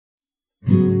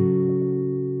In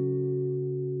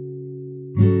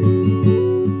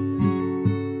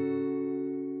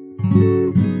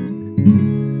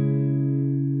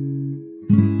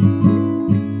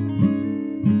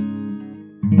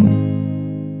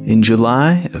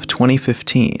July of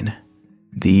 2015,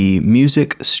 the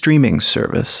music streaming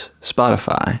service,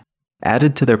 Spotify,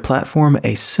 added to their platform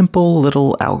a simple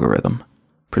little algorithm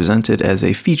presented as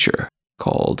a feature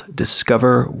called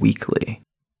Discover Weekly.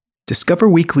 Discover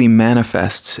Weekly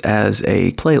manifests as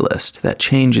a playlist that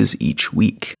changes each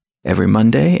week. Every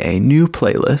Monday, a new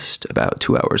playlist, about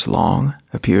 2 hours long,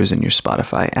 appears in your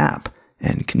Spotify app,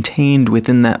 and contained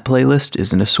within that playlist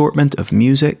is an assortment of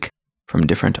music from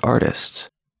different artists.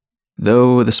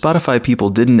 Though the Spotify people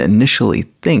didn't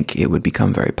initially think it would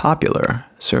become very popular,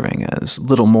 serving as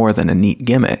little more than a neat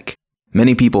gimmick,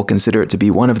 many people consider it to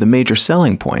be one of the major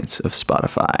selling points of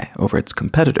Spotify over its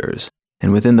competitors,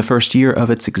 and within the first year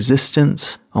of its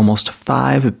existence, almost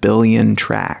 5 billion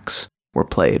tracks were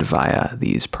played via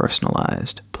these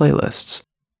personalized playlists.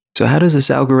 So how does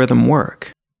this algorithm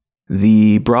work?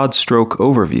 The broad stroke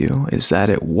overview is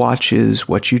that it watches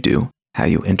what you do, how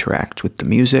you interact with the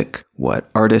music, what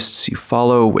artists you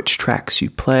follow, which tracks you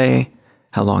play,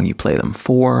 how long you play them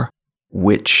for,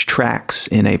 which tracks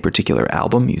in a particular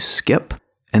album you skip,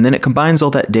 and then it combines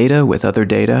all that data with other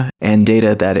data and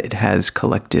data that it has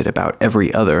collected about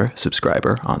every other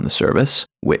subscriber on the service,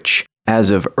 which, as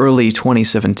of early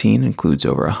 2017, includes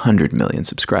over 100 million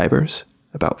subscribers,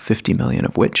 about 50 million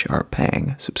of which are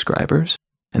paying subscribers.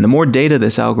 And the more data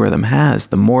this algorithm has,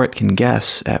 the more it can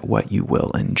guess at what you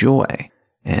will enjoy.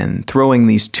 And throwing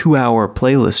these 2-hour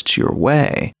playlists your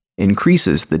way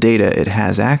increases the data it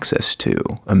has access to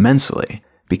immensely,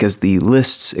 because the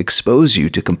lists expose you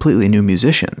to completely new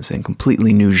musicians and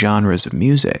completely new genres of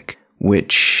music,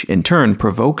 which in turn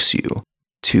provokes you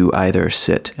to either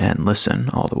sit and listen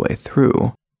all the way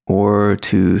through, or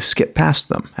to skip past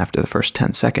them after the first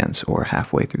 10 seconds or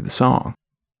halfway through the song.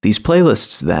 These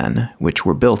playlists then, which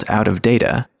were built out of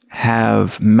data,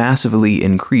 have massively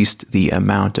increased the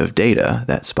amount of data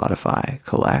that Spotify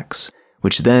collects,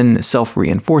 which then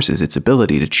self-reinforces its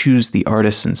ability to choose the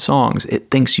artists and songs it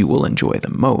thinks you will enjoy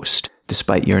the most,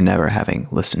 despite your never having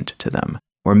listened to them,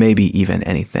 or maybe even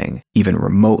anything even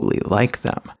remotely like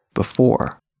them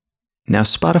before. Now,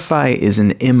 Spotify is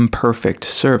an imperfect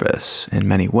service in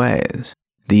many ways.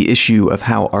 The issue of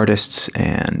how artists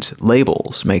and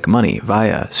labels make money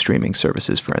via streaming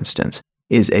services, for instance,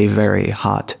 is a very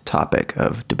hot topic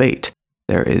of debate.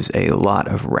 There is a lot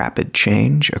of rapid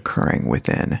change occurring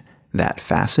within that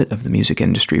facet of the music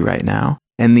industry right now,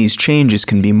 and these changes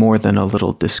can be more than a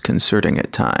little disconcerting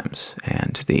at times,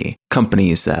 and the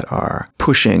companies that are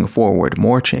pushing forward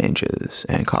more changes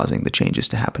and causing the changes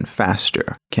to happen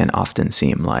faster can often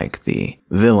seem like the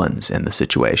villains in the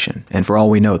situation, and for all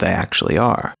we know, they actually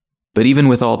are. But even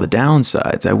with all the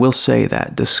downsides, I will say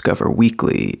that Discover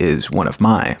Weekly is one of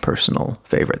my personal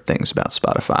favorite things about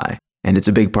Spotify, and it's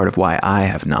a big part of why I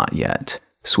have not yet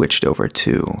switched over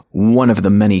to one of the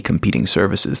many competing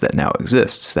services that now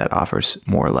exists that offers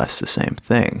more or less the same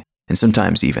thing, and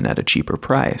sometimes even at a cheaper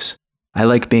price. I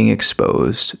like being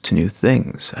exposed to new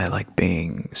things. I like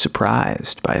being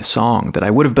surprised by a song that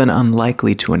I would have been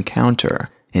unlikely to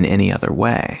encounter in any other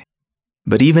way.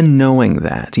 But even knowing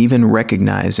that, even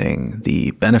recognizing the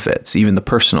benefits, even the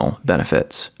personal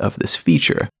benefits of this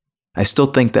feature, I still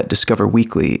think that Discover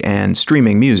Weekly and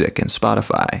streaming music and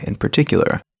Spotify in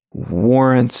particular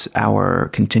warrants our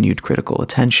continued critical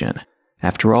attention.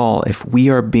 After all, if we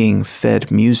are being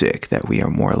fed music that we are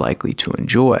more likely to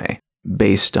enjoy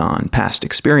based on past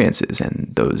experiences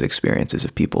and those experiences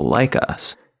of people like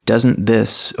us, doesn't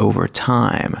this, over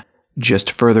time,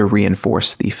 just further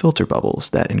reinforce the filter bubbles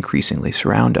that increasingly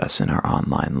surround us in our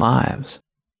online lives?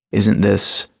 Isn't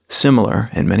this similar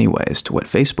in many ways to what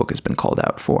Facebook has been called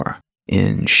out for,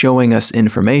 in showing us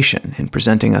information and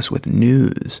presenting us with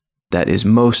news that is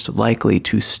most likely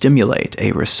to stimulate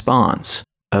a response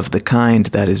of the kind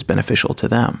that is beneficial to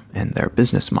them and their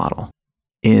business model?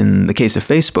 In the case of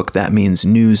Facebook, that means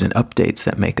news and updates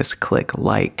that make us click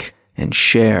like and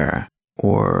share,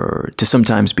 or to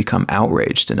sometimes become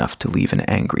outraged enough to leave an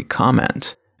angry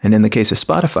comment. And in the case of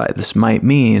Spotify, this might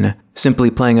mean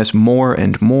simply playing us more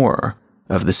and more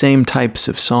of the same types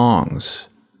of songs,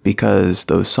 because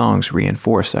those songs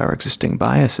reinforce our existing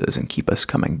biases and keep us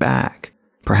coming back,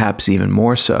 perhaps even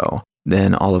more so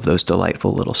than all of those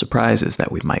delightful little surprises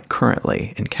that we might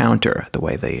currently encounter the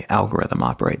way the algorithm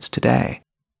operates today.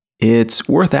 It's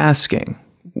worth asking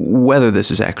whether this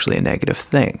is actually a negative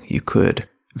thing. You could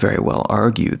very well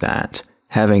argue that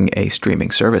having a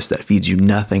streaming service that feeds you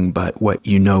nothing but what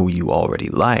you know you already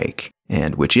like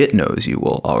and which it knows you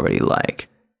will already like,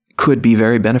 could be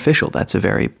very beneficial. That's a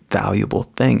very valuable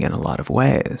thing in a lot of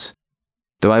ways.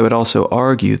 Though I would also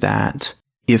argue that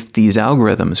if these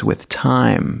algorithms with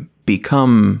time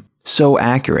become so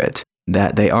accurate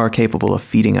that they are capable of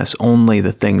feeding us only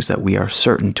the things that we are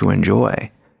certain to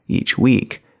enjoy each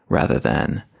week, rather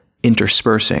than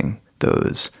interspersing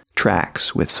those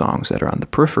tracks with songs that are on the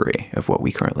periphery of what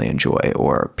we currently enjoy,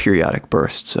 or periodic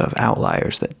bursts of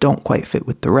outliers that don't quite fit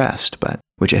with the rest, but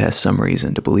which it has some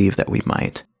reason to believe that we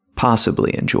might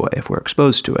possibly enjoy if we're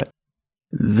exposed to it,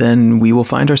 then we will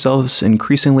find ourselves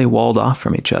increasingly walled off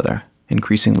from each other,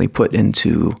 increasingly put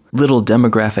into little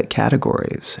demographic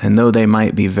categories. And though they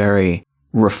might be very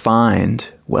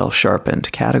refined,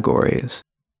 well-sharpened categories,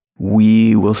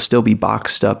 we will still be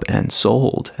boxed up and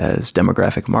sold as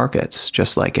demographic markets,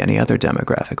 just like any other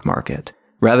demographic market,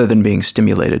 rather than being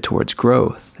stimulated towards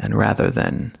growth, and rather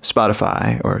than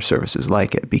Spotify or services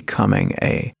like it becoming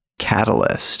a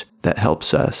catalyst that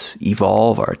helps us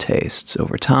evolve our tastes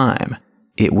over time.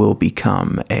 It will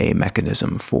become a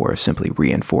mechanism for simply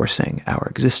reinforcing our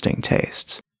existing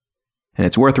tastes. And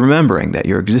it's worth remembering that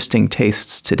your existing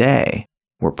tastes today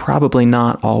were probably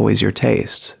not always your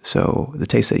tastes. So the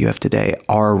tastes that you have today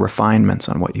are refinements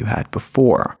on what you had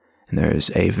before. And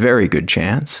there's a very good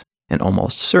chance, and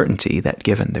almost certainty, that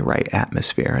given the right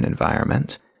atmosphere and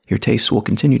environment, your tastes will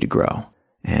continue to grow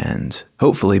and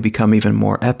hopefully become even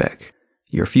more epic.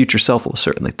 Your future self will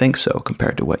certainly think so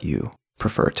compared to what you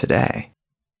prefer today.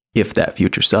 If that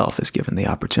future self is given the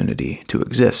opportunity to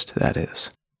exist, that is.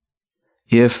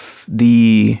 If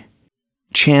the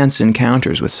chance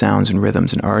encounters with sounds and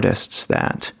rhythms and artists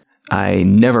that I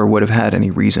never would have had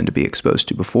any reason to be exposed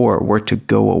to before were to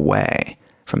go away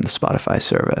from the Spotify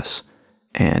service,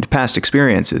 and past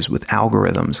experiences with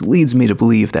algorithms leads me to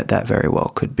believe that that very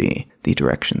well could be the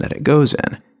direction that it goes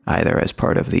in, either as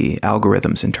part of the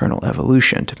algorithm's internal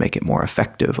evolution to make it more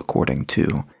effective according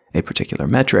to a particular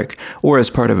metric, or as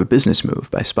part of a business move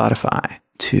by Spotify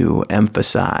to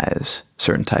emphasize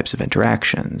certain types of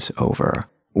interactions over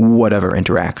whatever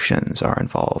interactions are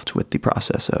involved with the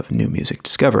process of new music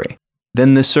discovery.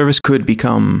 Then this service could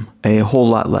become a whole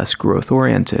lot less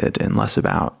growth-oriented and less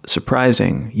about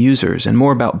surprising users and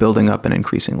more about building up an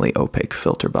increasingly opaque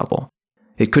filter bubble.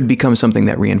 It could become something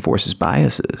that reinforces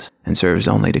biases and serves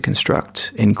only to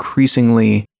construct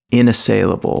increasingly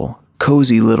inassailable,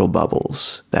 cozy little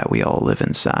bubbles that we all live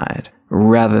inside,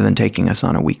 rather than taking us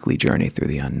on a weekly journey through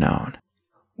the unknown.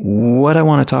 What I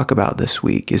want to talk about this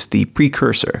week is the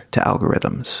precursor to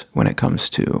algorithms when it comes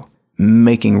to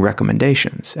making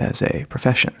recommendations as a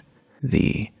profession,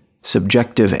 the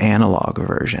subjective analog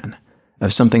version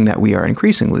of something that we are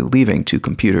increasingly leaving to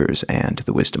computers and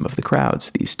the wisdom of the crowds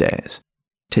these days.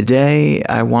 Today,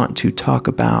 I want to talk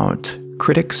about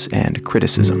critics and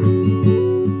criticism.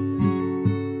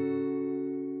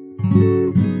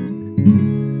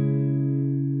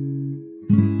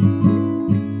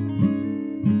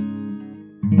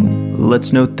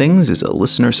 Let's Note Things is a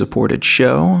listener-supported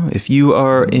show. If you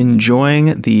are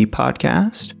enjoying the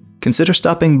podcast, consider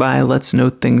stopping by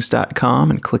letsnotethings.com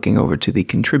and clicking over to the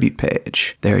contribute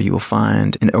page. There you will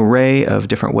find an array of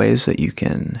different ways that you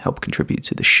can help contribute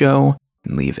to the show. You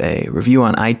can leave a review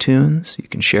on iTunes. You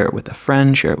can share it with a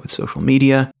friend, share it with social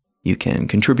media. You can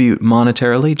contribute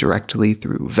monetarily directly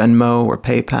through Venmo or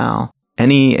PayPal.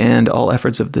 Any and all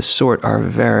efforts of this sort are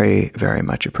very, very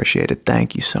much appreciated.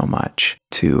 Thank you so much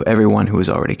to everyone who has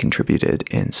already contributed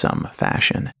in some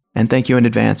fashion. And thank you in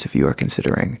advance if you are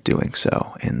considering doing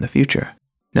so in the future.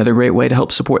 Another great way to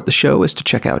help support the show is to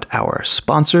check out our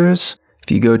sponsors. If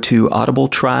you go to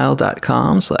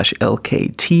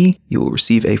audibletrial.com/LKT, you will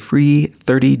receive a free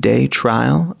 30-day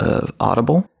trial of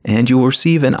Audible, and you will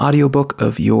receive an audiobook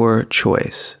of your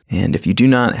choice. And if you do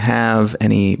not have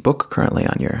any book currently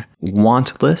on your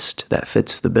want list that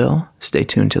fits the bill, stay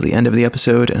tuned till the end of the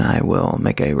episode, and I will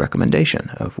make a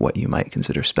recommendation of what you might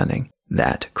consider spending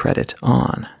that credit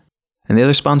on. And the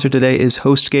other sponsor today is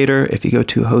HostGator. If you go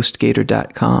to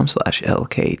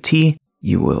hostgator.com/LKT,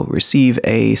 you will receive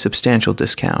a substantial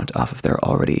discount off of their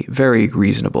already very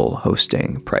reasonable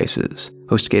hosting prices.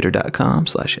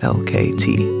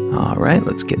 HostGator.com/LKT. All right,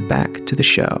 let's get back to the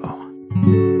show.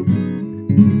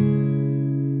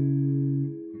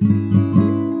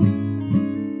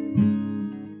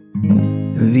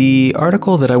 The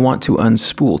article that I want to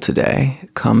unspool today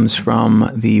comes from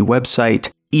the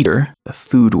website Eater, a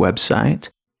food website,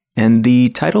 and the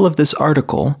title of this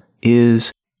article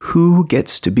is Who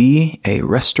Gets to Be a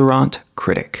Restaurant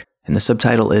Critic? And the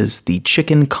subtitle is The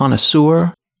Chicken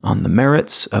Connoisseur on the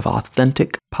Merits of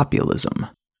Authentic Populism.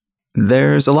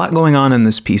 There's a lot going on in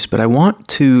this piece, but I want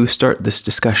to start this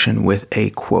discussion with a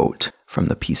quote from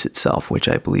the piece itself, which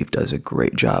I believe does a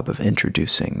great job of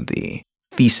introducing the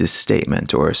thesis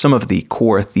statement, or some of the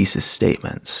core thesis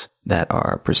statements that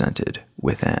are presented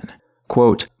within.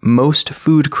 Quote, "Most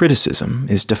food criticism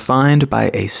is defined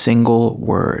by a single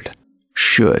word,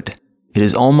 should. It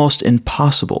is almost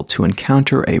impossible to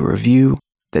encounter a review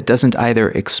that doesn't either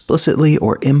explicitly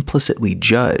or implicitly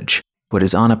judge what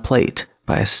is on a plate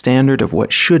by a standard of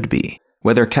what should be,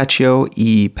 whether cacio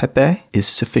e pepe is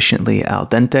sufficiently al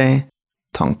dente,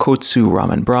 tonkotsu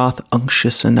ramen broth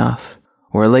unctuous enough,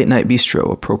 or a late-night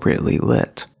bistro appropriately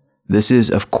lit. This is,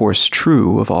 of course,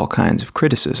 true of all kinds of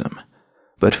criticism,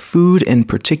 but food in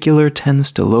particular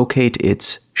tends to locate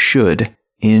its should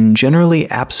in generally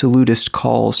absolutist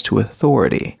calls to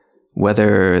authority,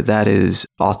 whether that is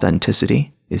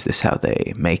authenticity, is this how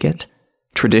they make it?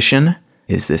 Tradition,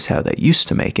 is this how they used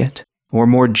to make it? Or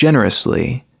more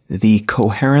generously, the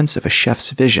coherence of a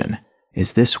chef's vision,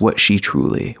 is this what she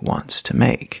truly wants to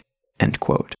make?" End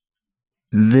quote.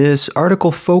 This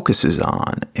article focuses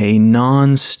on a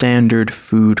non-standard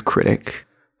food critic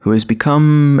who has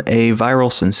become a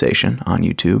viral sensation on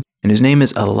YouTube, and his name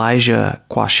is Elijah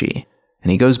Quashie,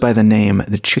 and he goes by the name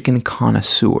The Chicken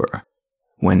Connoisseur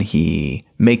when he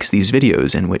makes these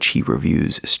videos in which he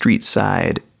reviews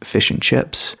street-side fish and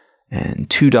chips and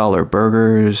 $2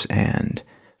 burgers and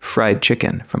fried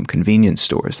chicken from convenience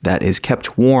stores that is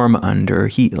kept warm under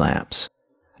heat lamps.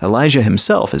 Elijah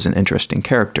himself is an interesting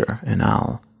character, and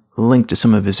I'll link to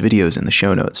some of his videos in the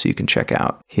show notes so you can check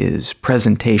out his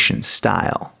presentation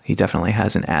style. He definitely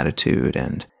has an attitude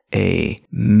and a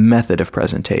method of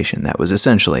presentation that was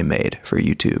essentially made for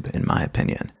YouTube, in my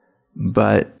opinion.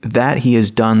 But that he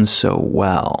has done so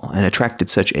well and attracted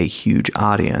such a huge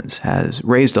audience has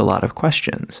raised a lot of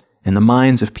questions in the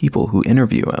minds of people who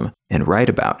interview him and write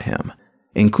about him,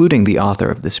 including the author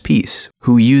of this piece,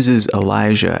 who uses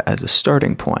Elijah as a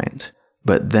starting point,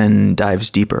 but then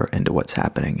dives deeper into what's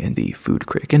happening in the food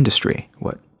critic industry,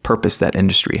 what purpose that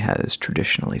industry has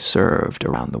traditionally served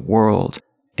around the world,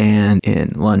 and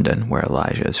in London, where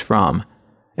Elijah is from,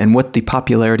 and what the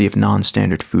popularity of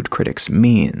non-standard food critics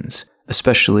means,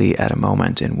 especially at a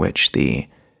moment in which the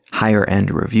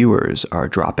higher-end reviewers are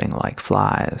dropping like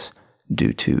flies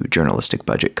due to journalistic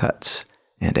budget cuts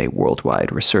and a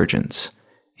worldwide resurgence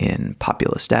in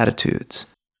populist attitudes.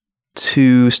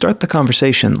 To start the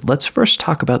conversation, let's first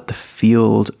talk about the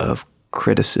field of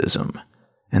criticism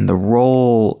and the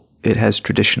role it has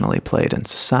traditionally played in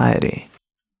society.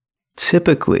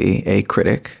 Typically, a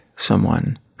critic,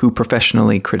 someone who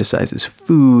professionally criticizes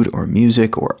food or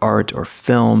music or art or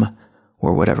film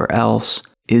or whatever else,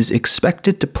 is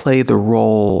expected to play the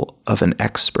role of an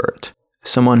expert,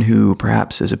 someone who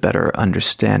perhaps has a better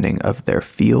understanding of their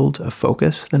field of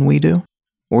focus than we do,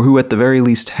 or who at the very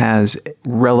least has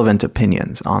relevant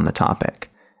opinions on the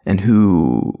topic, and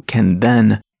who can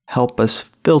then help us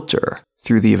filter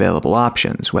through the available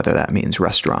options, whether that means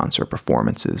restaurants or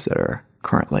performances that are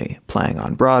currently playing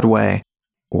on Broadway,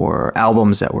 or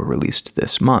albums that were released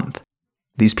this month.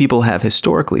 These people have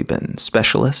historically been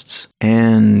specialists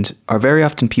and are very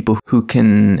often people who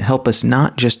can help us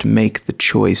not just make the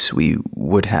choice we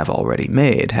would have already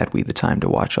made had we the time to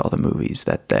watch all the movies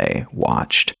that they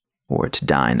watched or to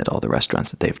dine at all the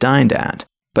restaurants that they've dined at,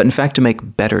 but in fact to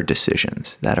make better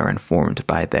decisions that are informed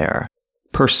by their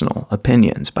personal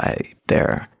opinions, by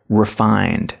their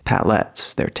refined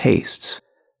palettes, their tastes.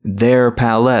 Their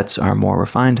palettes are more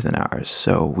refined than ours,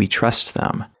 so we trust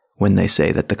them when they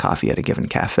say that the coffee at a given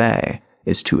cafe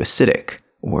is too acidic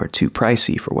or too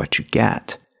pricey for what you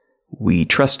get. We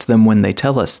trust them when they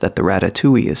tell us that the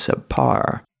ratatouille is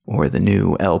subpar or the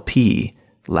new LP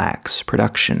lacks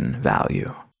production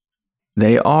value.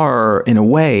 They are, in a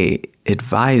way,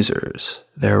 advisors.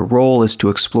 Their role is to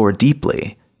explore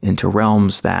deeply into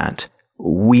realms that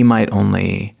we might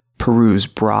only peruse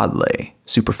broadly,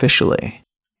 superficially.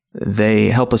 They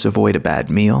help us avoid a bad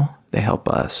meal. They help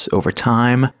us, over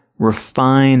time,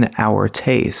 refine our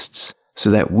tastes so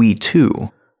that we,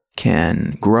 too,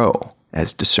 can grow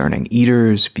as discerning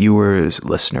eaters, viewers,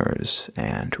 listeners,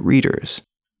 and readers.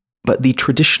 But the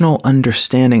traditional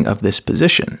understanding of this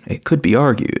position, it could be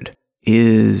argued,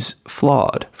 is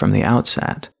flawed from the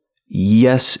outset.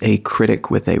 Yes, a critic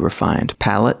with a refined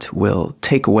palate will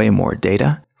take away more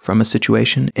data from a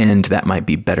situation, and that might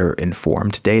be better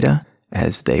informed data,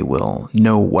 as they will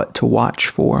know what to watch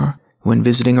for when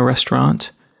visiting a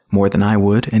restaurant, more than I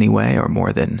would anyway, or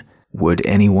more than would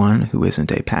anyone who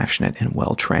isn't a passionate and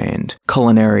well-trained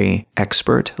culinary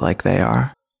expert like they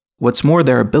are. What's more,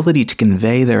 their ability to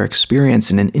convey their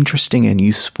experience in an interesting and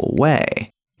useful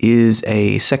way is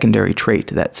a secondary trait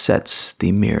that sets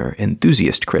the mere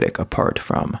enthusiast critic apart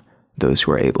from those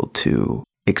who are able to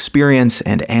experience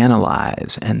and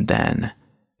analyze and then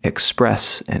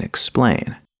express and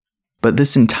explain. But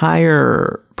this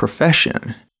entire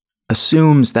profession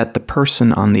assumes that the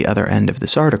person on the other end of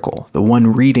this article, the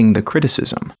one reading the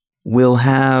criticism, will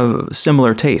have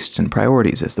similar tastes and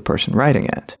priorities as the person writing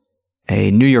it.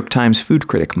 A New York Times food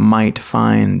critic might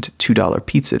find $2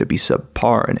 pizza to be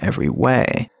subpar in every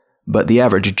way, but the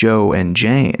average Joe and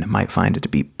Jane might find it to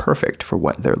be perfect for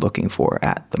what they're looking for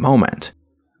at the moment.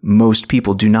 Most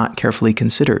people do not carefully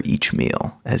consider each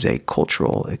meal as a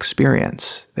cultural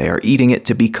experience. They are eating it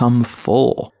to become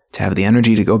full, to have the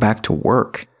energy to go back to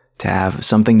work, to have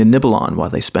something to nibble on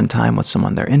while they spend time with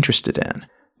someone they're interested in,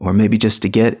 or maybe just to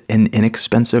get an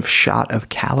inexpensive shot of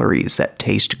calories that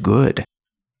taste good.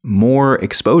 More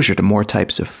exposure to more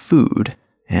types of food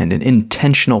and an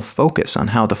intentional focus on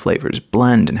how the flavors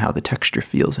blend and how the texture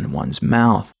feels in one's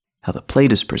mouth, how the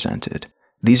plate is presented.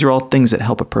 These are all things that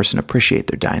help a person appreciate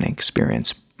their dining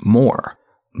experience more,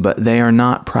 but they are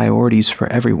not priorities for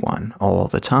everyone all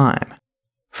the time.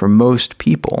 For most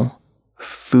people,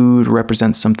 food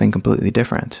represents something completely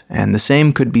different, and the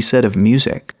same could be said of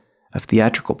music, of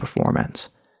theatrical performance,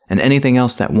 and anything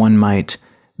else that one might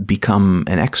become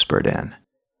an expert in.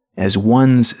 As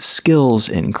one's skills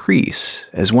increase,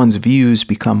 as one's views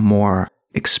become more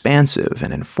expansive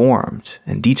and informed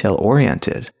and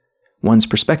detail-oriented, one's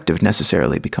perspective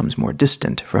necessarily becomes more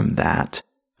distant from that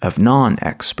of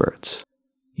non-experts.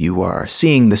 You are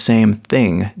seeing the same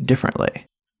thing differently.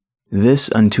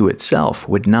 This unto itself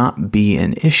would not be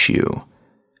an issue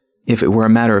if it were a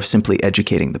matter of simply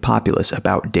educating the populace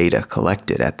about data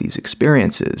collected at these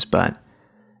experiences, but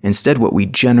instead what we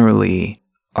generally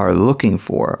are looking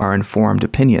for are informed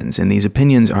opinions, and these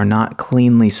opinions are not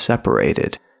cleanly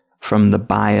separated from the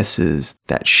biases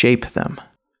that shape them.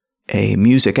 A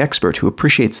music expert who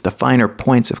appreciates the finer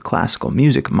points of classical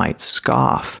music might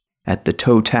scoff at the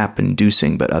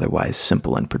toe-tap-inducing but otherwise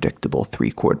simple and predictable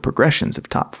three-chord progressions of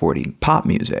top 40 pop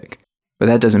music. But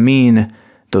that doesn't mean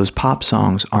those pop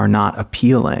songs are not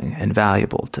appealing and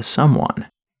valuable to someone.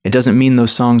 It doesn't mean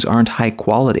those songs aren't high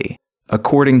quality,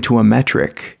 according to a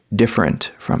metric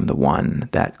different from the one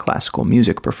that classical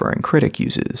music-preferring critic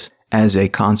uses, as a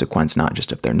consequence not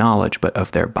just of their knowledge, but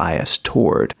of their bias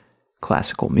toward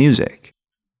classical music.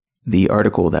 The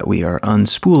article that we are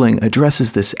unspooling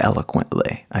addresses this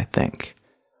eloquently, I think.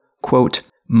 Quote,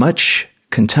 "Much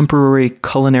contemporary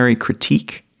culinary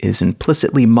critique is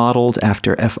implicitly modeled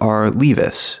after F.R.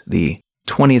 Leavis, the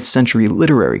 20th century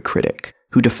literary critic,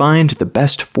 who defined the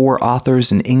best four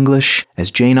authors in English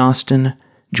as Jane Austen,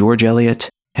 George Eliot,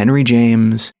 Henry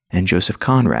James, and Joseph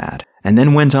Conrad, and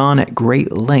then went on at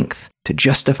great length to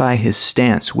justify his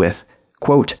stance with,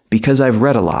 quote, 'Because I've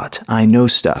read a lot, I know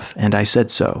stuff, and I said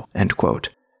so,' end quote.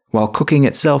 While cooking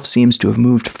itself seems to have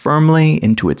moved firmly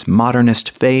into its modernist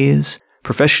phase,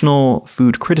 professional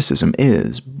food criticism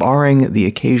is, barring the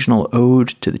occasional ode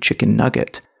to the chicken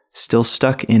nugget, still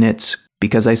stuck in its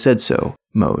 'because I said so'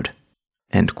 mode,"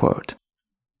 end quote.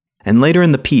 And later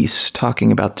in the piece,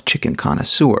 talking about the chicken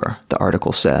connoisseur, the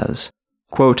article says,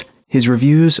 quote, "His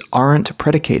reviews aren't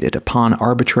predicated upon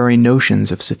arbitrary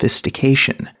notions of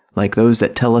sophistication, like those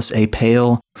that tell us a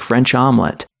pale French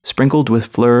omelette sprinkled with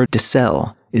fleur de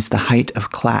sel is the height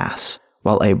of class,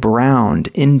 while a browned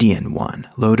Indian one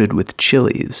loaded with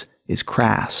chilies is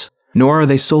crass. Nor are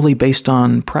they solely based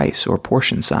on price or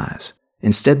portion size.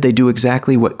 Instead, they do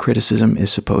exactly what criticism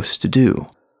is supposed to do: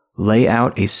 lay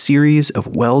out a series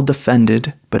of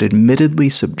well-defended but admittedly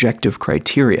subjective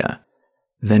criteria,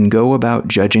 then go about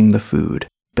judging the food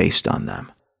based on them,"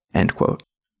 end quote.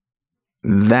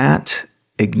 That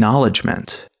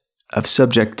acknowledgement of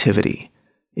subjectivity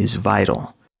is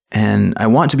vital. And I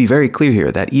want to be very clear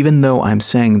here that even though I'm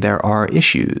saying there are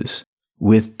issues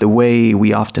with the way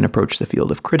we often approach the field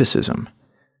of criticism,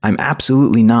 I'm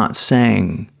absolutely not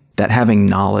saying that having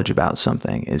knowledge about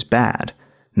something is bad,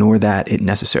 nor that it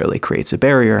necessarily creates a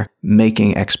barrier,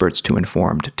 making experts too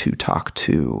informed to talk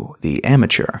to the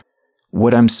amateur.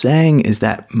 What I'm saying is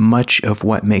that much of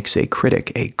what makes a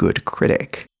critic a good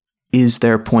critic is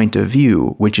their point of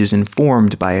view, which is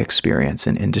informed by experience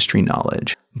and industry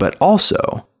knowledge, but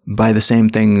also by the same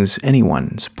things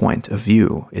anyone's point of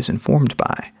view is informed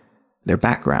by: their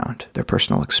background, their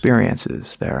personal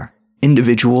experiences, their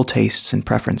individual tastes and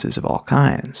preferences of all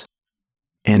kinds.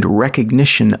 And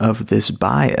recognition of this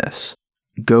bias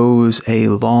goes a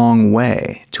long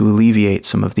way to alleviate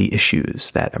some of the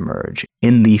issues that emerge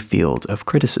in the field of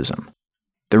criticism.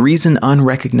 The reason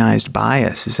unrecognized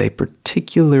bias is a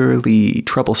particularly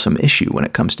troublesome issue when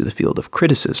it comes to the field of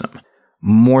criticism,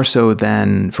 more so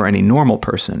than for any normal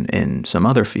person in some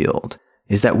other field,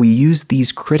 is that we use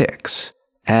these critics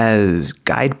as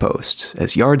guideposts,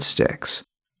 as yardsticks.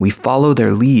 We follow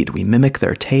their lead, we mimic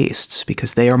their tastes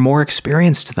because they are more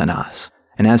experienced than us.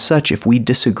 And as such, if we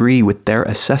disagree with their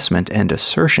assessment and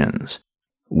assertions,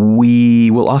 we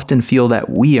will often feel that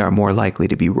we are more likely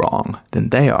to be wrong than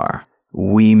they are.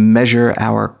 We measure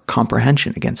our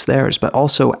comprehension against theirs, but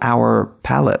also our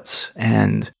palates.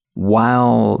 And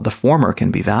while the former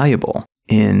can be valuable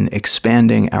in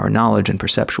expanding our knowledge and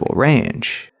perceptual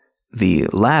range, the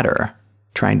latter,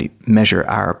 trying to measure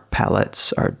our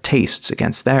palates, our tastes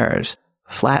against theirs,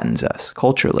 flattens us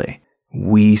culturally.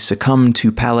 We succumb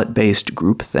to palate-based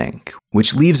groupthink,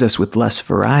 which leaves us with less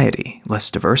variety, less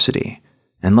diversity,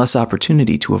 and less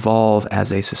opportunity to evolve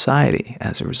as a society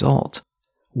as a result.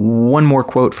 One more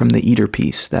quote from the Eater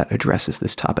piece that addresses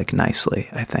this topic nicely,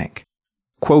 I think.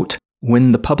 Quote,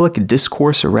 "When the public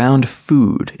discourse around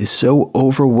food is so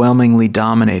overwhelmingly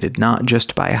dominated not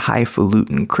just by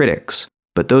highfalutin critics,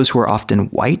 but those who are often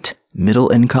white,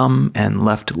 middle income, and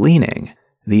left-leaning,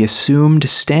 the assumed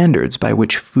standards by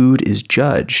which food is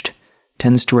judged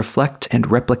tends to reflect and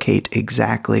replicate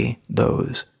exactly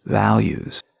those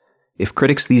values. If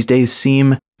critics these days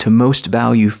seem to most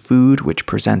value food which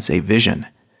presents a vision,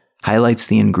 highlights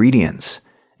the ingredients,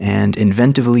 and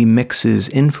inventively mixes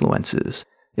influences,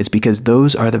 it's because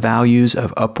those are the values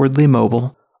of upwardly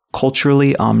mobile,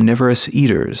 culturally omnivorous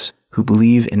eaters who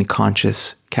believe in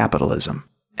conscious capitalism."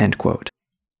 End quote.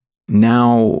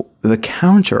 Now, the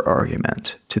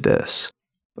counter-argument to this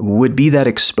would be that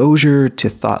exposure to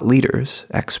thought leaders,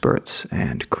 experts,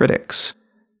 and critics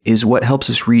is what helps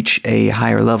us reach a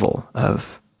higher level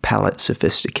of palate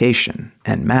sophistication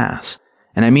and mass.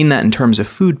 And I mean that in terms of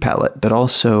food palate, but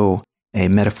also a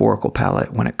metaphorical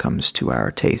palate when it comes to our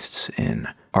tastes in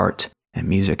art and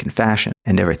music and fashion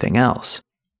and everything else.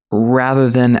 Rather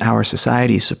than our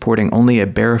society supporting only a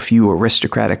bare few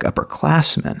aristocratic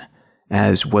upperclassmen,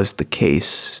 as was the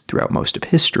case throughout most of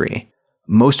history,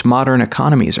 most modern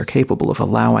economies are capable of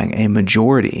allowing a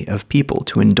majority of people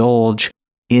to indulge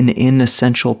in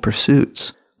inessential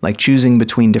pursuits, like choosing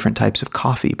between different types of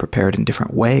coffee prepared in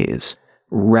different ways,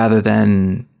 rather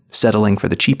than settling for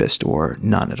the cheapest or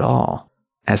none at all.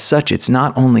 As such, it's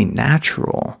not only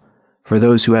natural for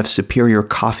those who have superior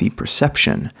coffee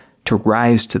perception to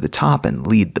rise to the top and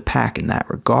lead the pack in that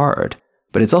regard,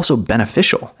 but it's also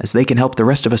beneficial as they can help the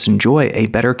rest of us enjoy a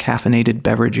better caffeinated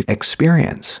beverage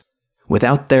experience.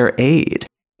 Without their aid,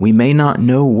 we may not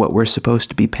know what we're supposed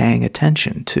to be paying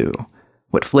attention to,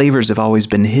 what flavors have always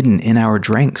been hidden in our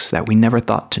drinks that we never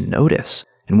thought to notice,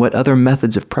 and what other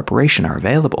methods of preparation are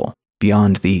available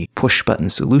beyond the push-button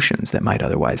solutions that might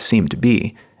otherwise seem to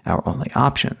be our only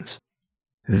options.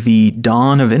 The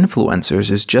dawn of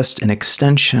influencers is just an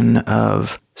extension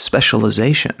of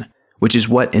specialization, which is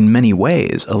what in many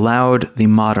ways allowed the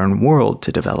modern world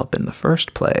to develop in the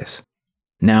first place.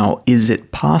 Now, is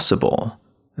it possible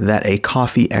that a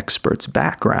coffee expert's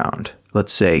background,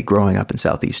 let's say growing up in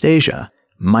Southeast Asia,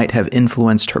 might have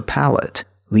influenced her palate,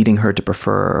 leading her to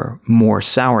prefer more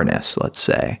sourness, let's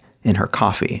say, in her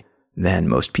coffee than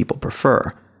most people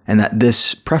prefer, and that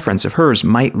this preference of hers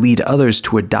might lead others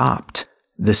to adopt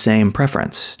the same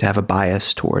preference, to have a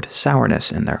bias toward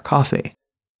sourness in their coffee?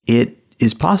 It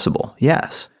is possible,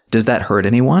 yes. Does that hurt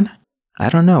anyone? I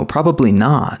don't know, probably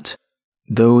not.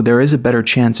 Though there is a better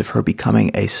chance of her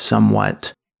becoming a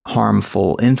somewhat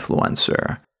harmful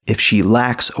influencer if she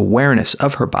lacks awareness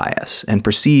of her bias and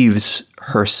perceives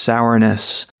her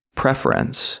sourness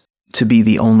preference to be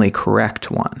the only correct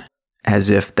one,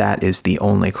 as if that is the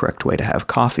only correct way to have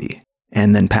coffee,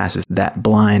 and then passes that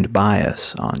blind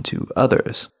bias on to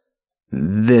others.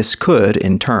 This could,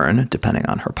 in turn, depending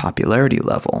on her popularity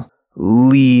level,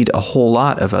 lead a whole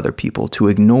lot of other people to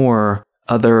ignore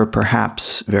other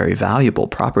perhaps very valuable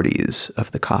properties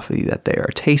of the coffee that they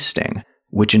are tasting,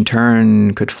 which in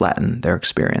turn could flatten their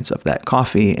experience of that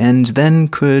coffee, and then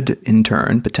could, in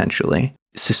turn, potentially,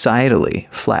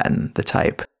 societally flatten the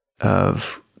type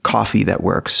of coffee that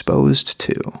we're exposed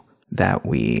to, that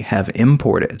we have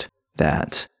imported,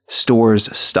 that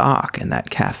stores stock, and that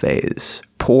cafes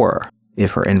pour,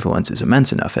 if her influence is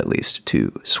immense enough, at least,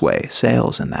 to sway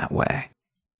sales in that way.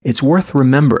 It's worth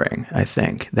remembering, I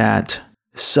think, that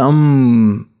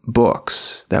some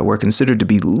books that were considered to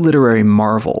be literary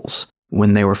marvels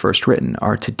when they were first written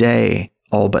are today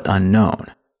all but unknown.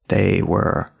 They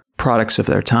were products of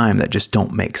their time that just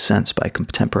don't make sense by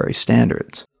contemporary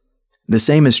standards. The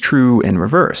same is true in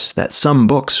reverse, that some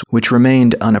books which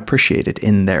remained unappreciated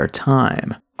in their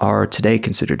time are today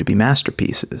considered to be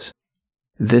masterpieces.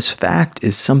 This fact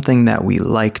is something that we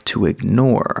like to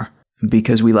ignore,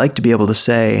 because we like to be able to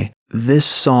say, this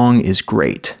song is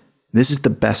great. This is the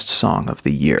best song of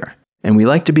the year. And we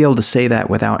like to be able to say that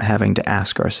without having to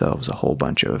ask ourselves a whole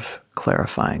bunch of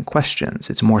clarifying questions.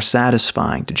 It's more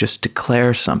satisfying to just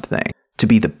declare something to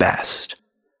be the best.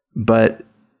 But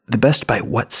the best by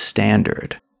what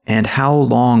standard? And how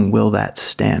long will that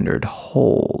standard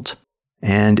hold?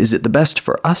 And is it the best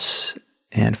for us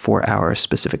and for our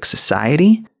specific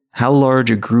society? How large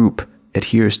a group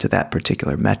adheres to that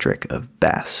particular metric of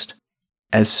best?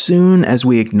 As soon as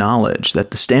we acknowledge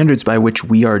that the standards by which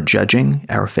we are judging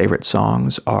our favorite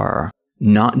songs are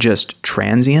not just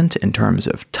transient in terms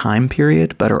of time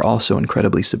period, but are also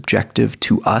incredibly subjective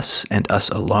to us and us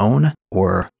alone,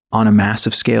 or on a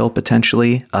massive scale,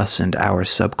 potentially, us and our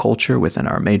subculture within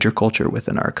our major culture,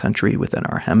 within our country, within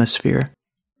our hemisphere,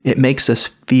 it makes us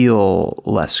feel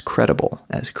less credible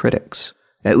as critics,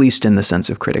 at least in the sense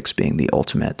of critics being the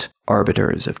ultimate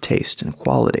arbiters of taste and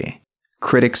quality.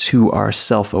 Critics who are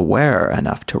self-aware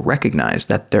enough to recognize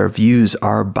that their views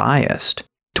are biased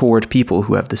toward people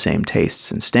who have the same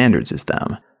tastes and standards as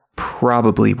them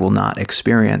probably will not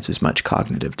experience as much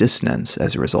cognitive dissonance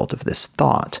as a result of this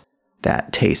thought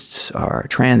that tastes are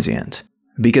transient,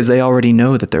 because they already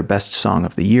know that their best song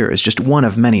of the year is just one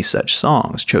of many such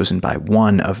songs chosen by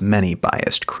one of many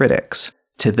biased critics.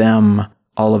 To them,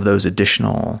 all of those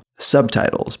additional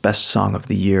subtitles, best song of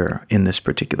the year in this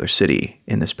particular city,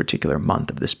 in this particular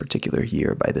month of this particular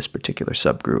year by this particular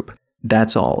subgroup,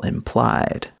 that's all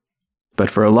implied. But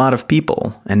for a lot of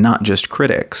people, and not just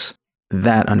critics,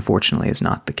 that unfortunately is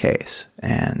not the case.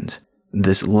 And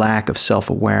this lack of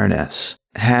self-awareness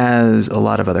has a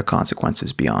lot of other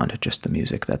consequences beyond just the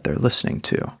music that they're listening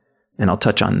to. And I'll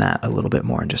touch on that a little bit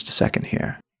more in just a second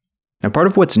here. Now, part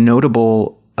of what's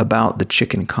notable about the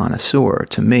chicken connoisseur,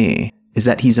 to me, is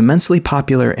that he's immensely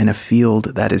popular in a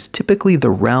field that is typically the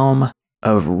realm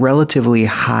of relatively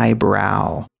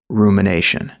highbrow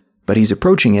rumination, but he's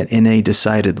approaching it in a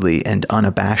decidedly and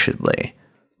unabashedly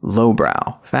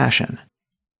lowbrow fashion.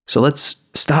 So let's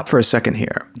stop for a second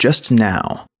here. Just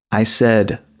now, I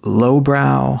said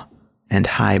lowbrow and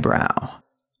highbrow,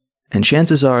 and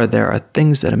chances are there are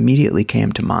things that immediately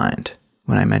came to mind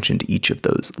when I mentioned each of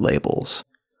those labels.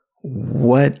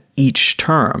 What each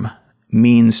term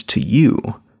means to you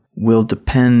will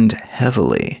depend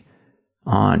heavily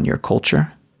on your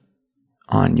culture,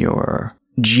 on your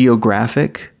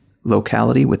geographic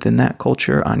locality within that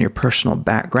culture, on your personal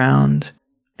background,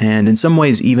 and in some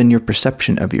ways even your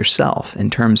perception of yourself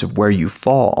in terms of where you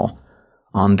fall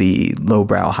on the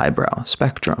lowbrow, highbrow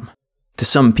spectrum. To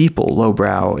some people,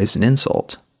 lowbrow is an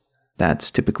insult.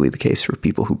 That's typically the case for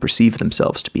people who perceive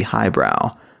themselves to be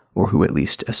highbrow, or who at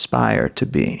least aspire to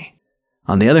be.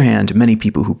 On the other hand, many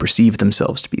people who perceive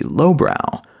themselves to be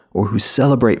lowbrow, or who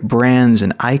celebrate brands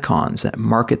and icons that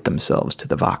market themselves to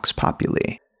the vox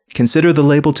populi, consider the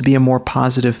label to be a more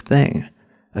positive thing,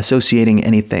 associating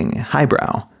anything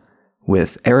highbrow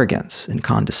with arrogance and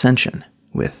condescension,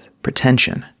 with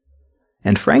pretension.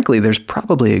 And frankly, there's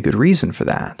probably a good reason for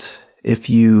that. If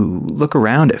you look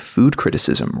around at food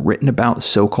criticism written about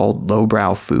so-called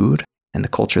lowbrow food and the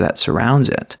culture that surrounds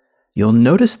it, you'll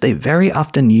notice they very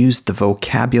often use the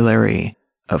vocabulary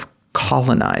of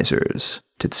colonizers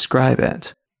to describe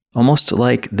it, almost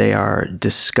like they are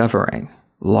discovering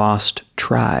lost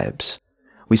tribes.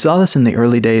 We saw this in the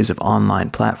early days of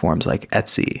online platforms like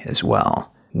Etsy as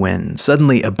well, when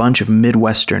suddenly a bunch of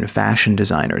Midwestern fashion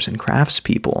designers and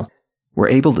craftspeople were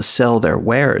able to sell their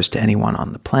wares to anyone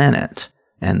on the planet.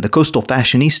 And the coastal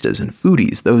fashionistas and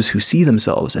foodies, those who see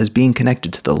themselves as being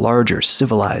connected to the larger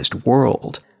civilized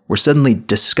world, were suddenly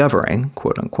discovering,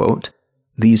 quote unquote,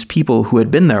 these people who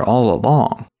had been there all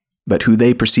along, but who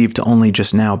they perceived to only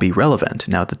just now be relevant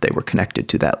now that they were connected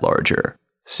to that larger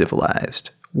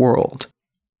civilized world.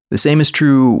 The same is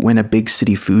true when a big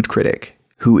city food critic,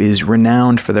 who is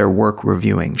renowned for their work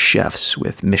reviewing chefs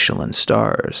with Michelin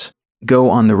stars, go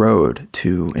on the road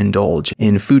to indulge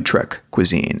in food truck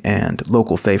cuisine and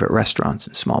local favorite restaurants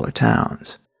in smaller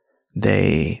towns.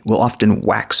 They will often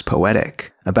wax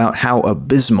poetic about how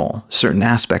abysmal certain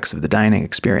aspects of the dining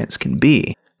experience can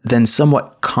be, then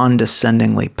somewhat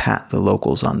condescendingly pat the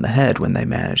locals on the head when they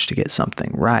manage to get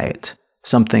something right,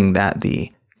 something that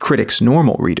the critic's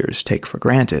normal readers take for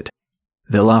granted.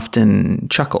 They'll often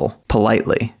chuckle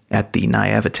politely at the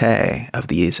naivete of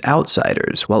these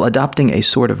outsiders while adopting a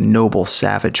sort of noble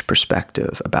savage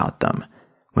perspective about them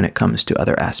when it comes to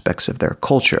other aspects of their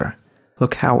culture.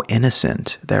 Look how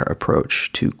innocent their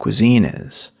approach to cuisine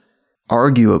is.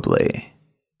 Arguably,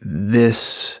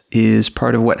 this is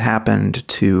part of what happened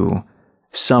to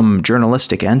some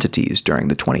journalistic entities during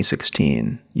the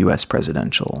 2016 US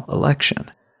presidential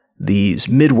election. these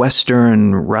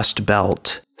Midwestern, Rust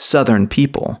Belt, Southern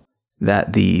people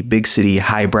that the big city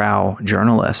highbrow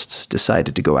journalists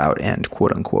decided to go out and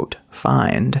quote-unquote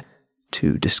find,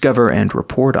 to discover and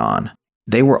report on.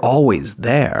 They were always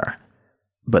there,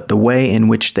 but the way in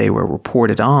which they were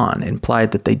reported on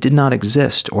implied that they did not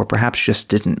exist, or perhaps just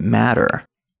didn't matter,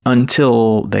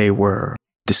 until they were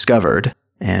discovered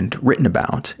and written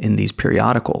about in these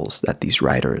periodicals that these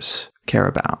writers care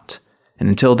about, and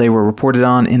until they were reported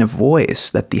on in a voice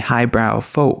that the highbrow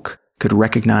folk could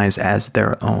recognize as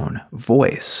their own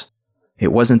voice.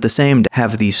 It wasn't the same to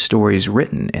have these stories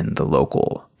written in the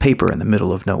local paper in the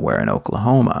middle of nowhere in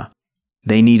Oklahoma.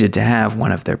 They needed to have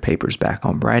one of their papers back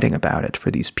home writing about it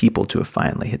for these people to have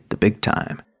finally hit the big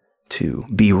time, to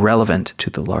be relevant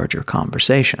to the larger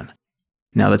conversation.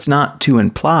 Now, that's not to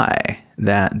imply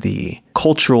that the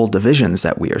cultural divisions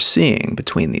that we are seeing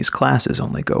between these classes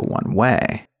only go one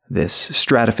way. This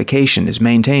stratification is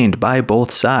maintained by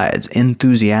both sides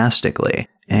enthusiastically,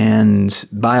 and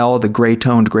by all the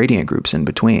gray-toned gradient groups in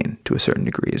between to a certain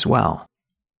degree as well.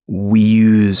 We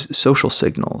use social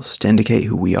signals to indicate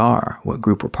who we are, what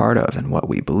group we're part of, and what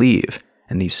we believe,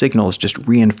 and these signals just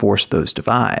reinforce those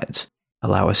divides,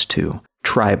 allow us to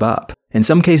tribe up. In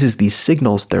some cases, these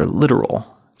signals, they're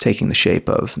literal, taking the shape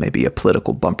of maybe a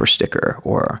political bumper sticker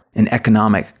or an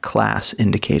economic class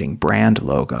indicating brand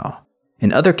logo.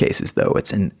 In other cases, though,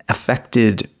 it's an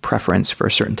affected preference for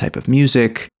a certain type of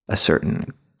music, a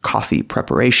certain coffee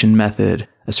preparation method,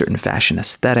 a certain fashion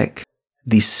aesthetic.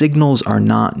 These signals are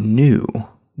not new.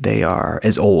 They are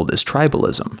as old as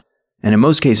tribalism. And in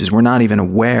most cases, we're not even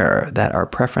aware that our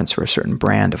preference for a certain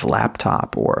brand of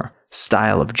laptop or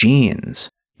style of jeans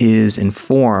is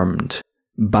informed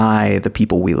by the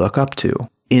people we look up to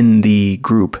in the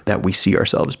group that we see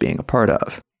ourselves being a part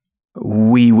of.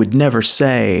 We would never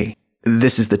say,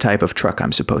 this is the type of truck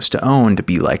I'm supposed to own to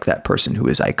be like that person who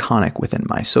is iconic within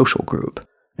my social group.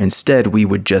 Instead, we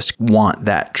would just want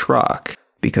that truck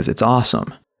because it's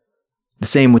awesome. The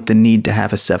same with the need to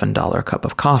have a $7 cup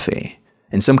of coffee.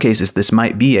 In some cases, this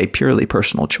might be a purely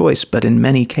personal choice, but in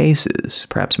many cases,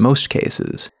 perhaps most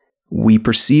cases, we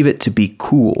perceive it to be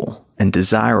cool and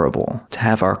desirable to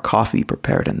have our coffee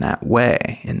prepared in that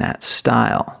way, in that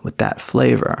style, with that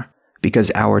flavor,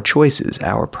 because our choices,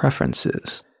 our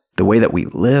preferences, the way that we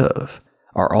live,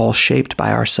 are all shaped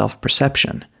by our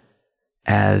self-perception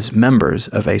as members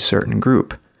of a certain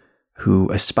group who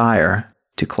aspire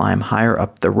to climb higher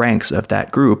up the ranks of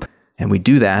that group, and we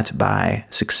do that by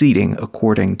succeeding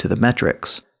according to the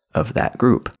metrics of that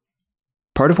group.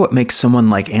 Part of what makes someone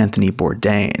like Anthony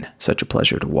Bourdain such a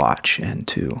pleasure to watch and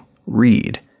to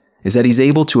read is that he's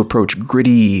able to approach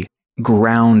gritty,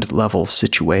 ground-level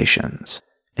situations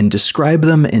and describe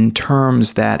them in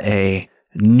terms that a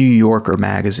New Yorker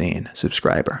magazine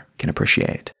subscriber can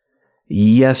appreciate.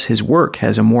 Yes, his work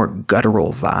has a more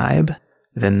guttural vibe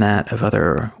than that of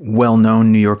other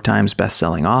well-known New York Times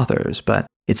best-selling authors, but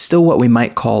it's still what we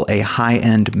might call a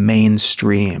high-end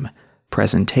mainstream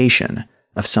presentation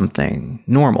of something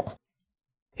normal.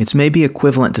 It's maybe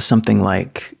equivalent to something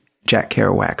like Jack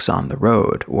Kerouac's On the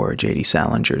Road or J.D.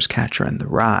 Salinger's Catcher in the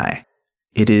Rye.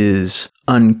 It is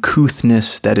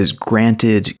uncouthness that is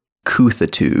granted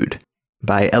couthitude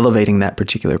by elevating that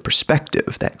particular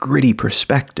perspective, that gritty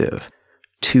perspective,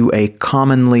 to a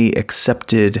commonly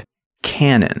accepted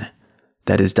canon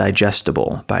that is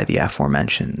digestible by the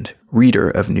aforementioned reader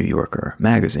of New Yorker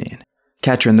magazine.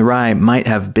 Catcher in the Rye might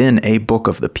have been a book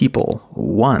of the people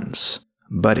once,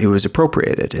 but it was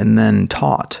appropriated and then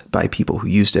taught by people who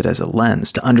used it as a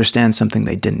lens to understand something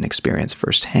they didn't experience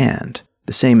firsthand.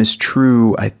 The same is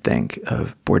true, I think,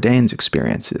 of Bourdain's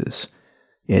experiences.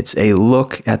 It's a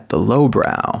look at the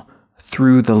lowbrow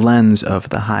through the lens of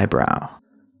the highbrow.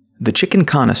 The Chicken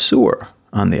Connoisseur,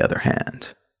 on the other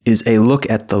hand, is a look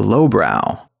at the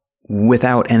lowbrow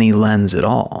without any lens at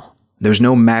all. There's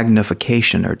no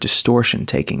magnification or distortion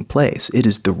taking place. It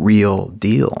is the real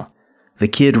deal. The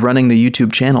kid running the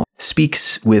YouTube channel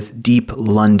speaks with deep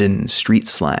London street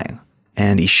slang,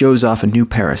 and he shows off a new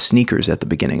pair of sneakers at the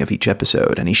beginning of each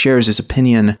episode, and he shares his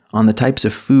opinion on the types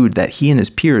of food that he and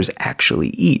his peers actually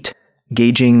eat,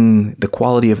 gauging the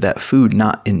quality of that food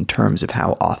not in terms of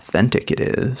how authentic it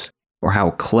is, or how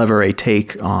clever a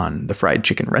take on the fried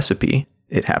chicken recipe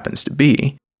it happens to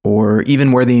be, or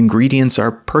even where the ingredients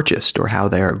are purchased or how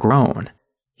they are grown.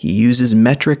 He uses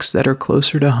metrics that are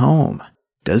closer to home.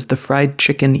 Does the fried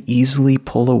chicken easily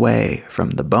pull away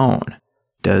from the bone?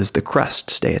 Does the crust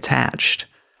stay attached?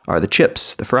 Are the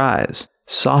chips, the fries,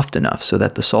 soft enough so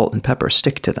that the salt and pepper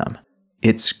stick to them?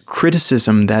 It's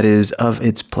criticism that is of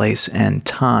its place and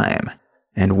time,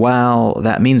 And while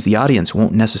that means the audience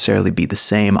won't necessarily be the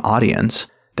same audience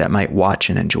that might watch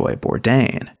and enjoy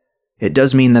Bourdain, it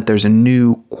does mean that there's a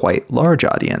new, quite large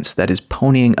audience that is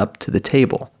ponying up to the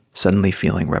table, suddenly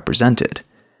feeling represented.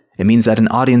 It means that an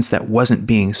audience that wasn't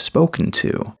being spoken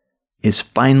to is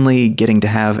finally getting to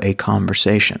have a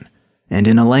conversation, and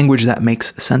in a language that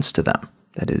makes sense to them,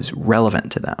 that is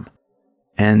relevant to them.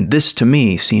 And this, to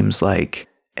me, seems like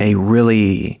a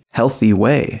really healthy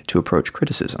way to approach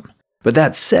criticism. But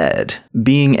that said,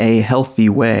 being a healthy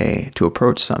way to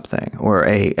approach something, or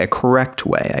a correct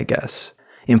way, I guess,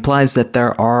 implies that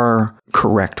there are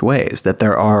correct ways, that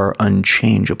there are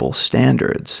unchangeable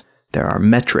standards. There are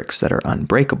metrics that are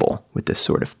unbreakable with this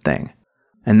sort of thing.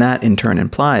 And that in turn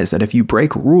implies that if you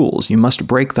break rules, you must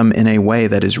break them in a way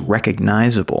that is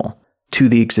recognizable to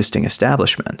the existing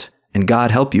establishment. And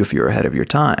God help you if you're ahead of your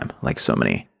time, like so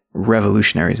many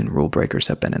revolutionaries and rule breakers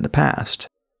have been in the past.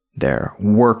 Their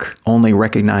work only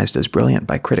recognized as brilliant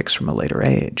by critics from a later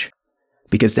age.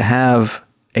 Because to have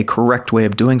a correct way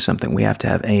of doing something, we have to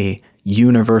have a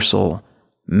universal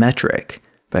metric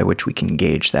by which we can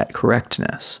gauge that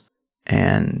correctness.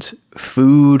 And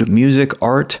food, music,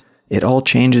 art, it all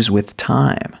changes with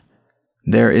time.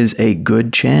 There is a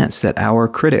good chance that our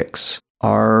critics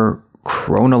are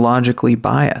chronologically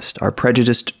biased, are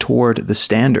prejudiced toward the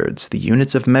standards, the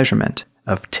units of measurement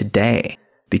of today.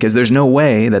 Because there's no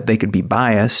way that they could be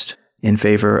biased in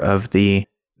favor of the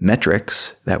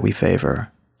metrics that we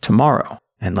favor tomorrow,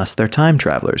 unless they're time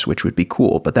travelers, which would be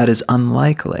cool, but that is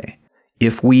unlikely.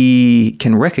 If we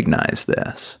can recognize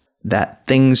this, that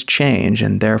things change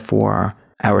and therefore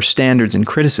our standards and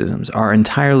criticisms are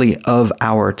entirely of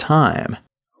our time,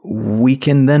 we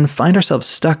can then find ourselves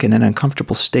stuck in an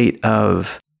uncomfortable state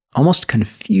of almost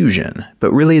confusion,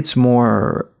 but really it's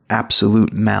more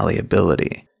absolute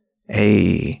malleability.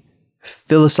 A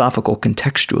philosophical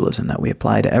contextualism that we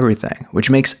apply to everything, which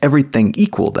makes everything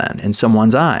equal then in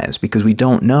someone's eyes, because we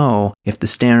don't know if the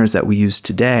standards that we use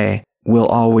today will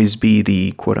always be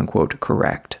the quote-unquote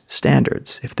correct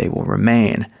standards, if they will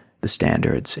remain the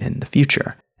standards in the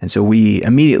future. And so we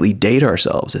immediately date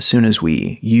ourselves as soon as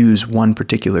we use one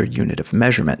particular unit of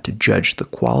measurement to judge the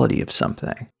quality of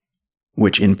something,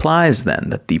 which implies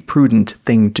then that the prudent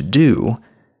thing to do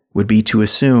would be to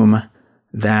assume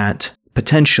that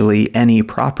potentially any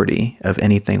property of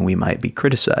anything we might be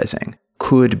criticizing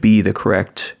could be the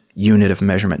correct unit of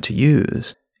measurement to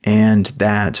use, and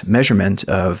that measurement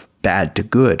of bad to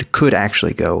good could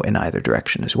actually go in either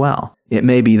direction as well. It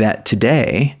may be that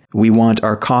today we want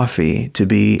our coffee to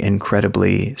be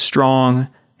incredibly strong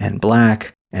and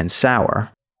black and sour,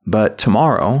 but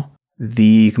tomorrow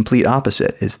the complete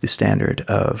opposite is the standard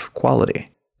of quality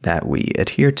that we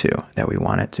adhere to, that we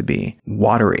want it to be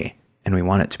watery, and we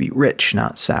want it to be rich,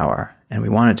 not sour, and we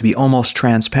want it to be almost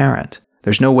transparent.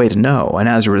 There's no way to know, and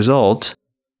as a result,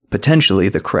 potentially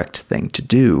the correct thing to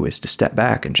do is to step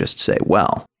back and just say,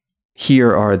 well,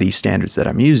 here are the standards that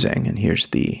I'm using, and here's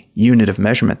the unit of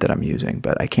measurement that I'm using,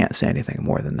 but I can't say anything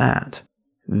more than that.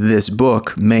 This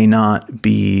book may not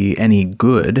be any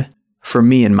good for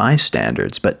me and my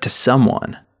standards, but to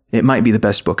someone, it might be the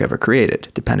best book ever created,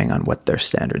 depending on what their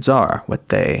standards are, what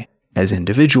they as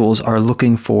individuals are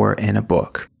looking for in a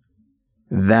book.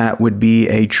 That would be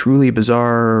a truly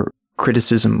bizarre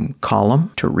criticism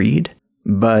column to read,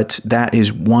 but that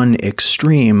is one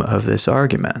extreme of this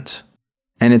argument.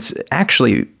 And it's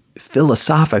actually,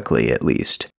 philosophically at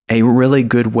least, a really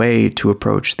good way to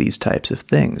approach these types of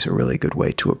things, a really good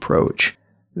way to approach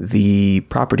the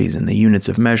properties and the units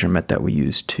of measurement that we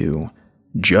use to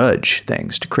judge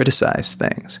things, to criticize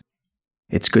things.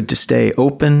 It's good to stay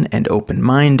open and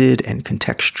open-minded and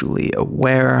contextually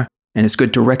aware, and it's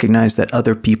good to recognize that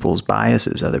other people's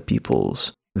biases, other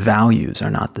people's values are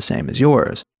not the same as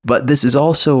yours. But this is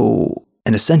also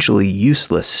an essentially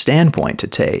useless standpoint to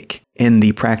take in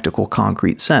the practical,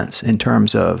 concrete sense, in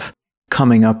terms of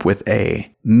coming up with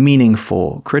a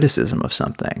meaningful criticism of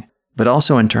something, but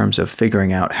also in terms of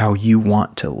figuring out how you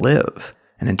want to live,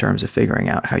 and in terms of figuring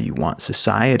out how you want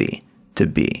society to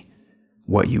be,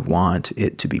 what you want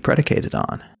it to be predicated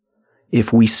on.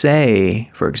 If we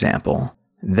say, for example,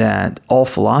 that all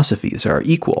philosophies are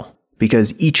equal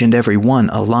because each and every one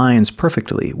aligns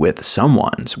perfectly with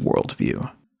someone's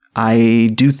worldview,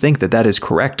 I do think that that is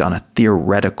correct on a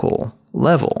theoretical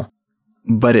level,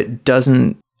 but it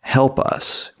doesn't help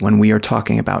us when we are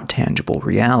talking about tangible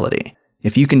reality.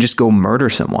 If you can just go murder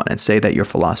someone and say that your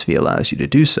philosophy allows you to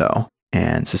do so,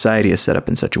 and society is set up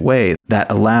in such a way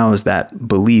that allows that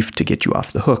belief to get you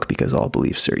off the hook because all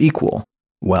beliefs are equal,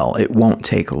 well, it won't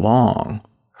take long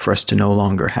for us to no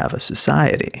longer have a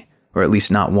society, or at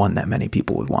least not one that many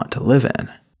people would want to live in.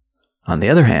 On the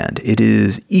other hand, it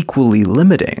is equally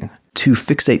limiting to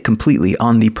fixate completely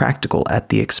on the practical at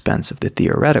the expense of the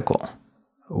theoretical.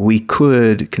 We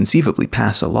could conceivably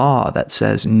pass a law that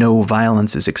says no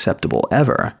violence is acceptable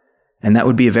ever, and that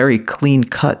would be a very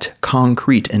clean-cut,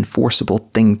 concrete, enforceable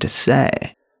thing to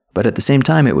say. But at the same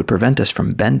time, it would prevent us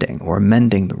from bending or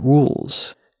amending the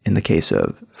rules in the case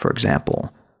of, for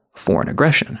example, foreign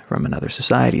aggression from another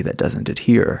society that doesn't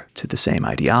adhere to the same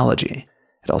ideology.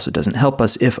 It also doesn't help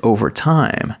us if, over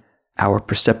time, our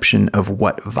perception of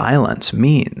what violence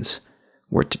means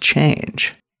were to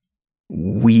change.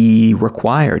 We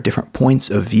require different points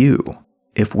of view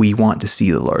if we want to see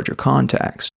the larger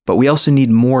context, but we also need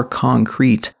more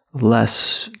concrete,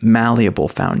 less malleable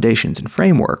foundations and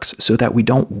frameworks so that we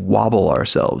don't wobble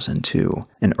ourselves into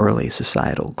an early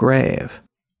societal grave.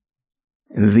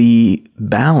 The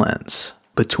balance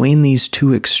between these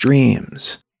two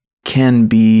extremes can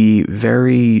be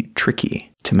very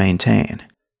tricky to maintain.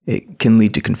 It can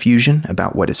lead to confusion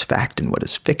about what is fact and what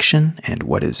is fiction, and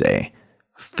what is a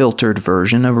filtered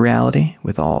version of reality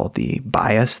with all the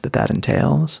bias that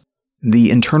entails. The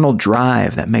internal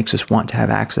drive that makes us want to have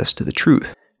access to the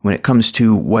truth when it comes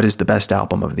to what is the best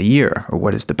album of the year or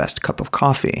what is the best cup of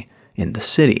coffee in the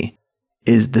city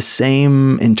is the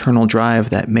same internal drive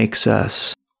that makes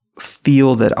us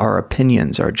feel that our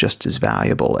opinions are just as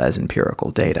valuable as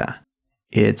empirical data.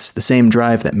 It's the same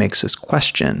drive that makes us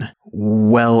question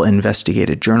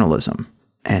well-investigated journalism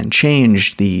and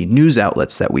change the news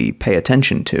outlets that we pay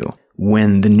attention to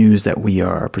when the news that we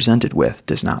are presented with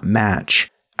does not match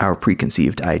our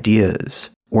preconceived ideas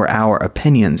or our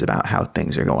opinions about how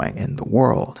things are going in the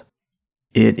world.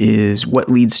 It is what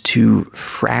leads to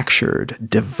fractured,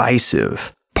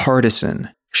 divisive, partisan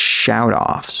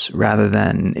shout-offs rather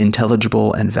than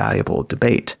intelligible and valuable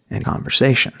debate and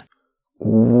conversation.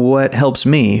 What helps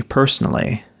me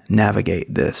personally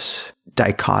navigate this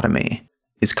dichotomy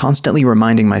is constantly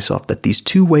reminding myself that these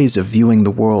two ways of viewing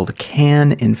the world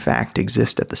can, in fact,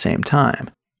 exist at the same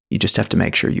time. You just have to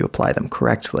make sure you apply them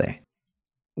correctly.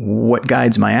 What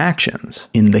guides my actions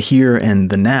in the here and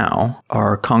the now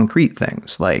are concrete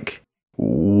things like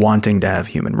wanting to have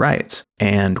human rights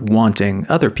and wanting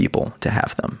other people to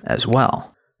have them as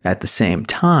well. At the same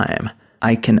time,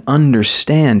 I can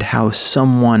understand how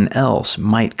someone else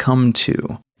might come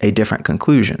to a different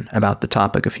conclusion about the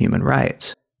topic of human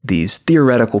rights. These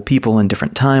theoretical people in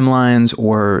different timelines,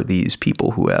 or these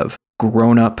people who have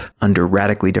grown up under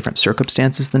radically different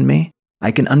circumstances than me,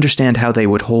 I can understand how they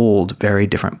would hold very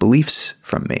different beliefs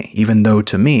from me. Even though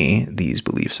to me, these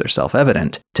beliefs are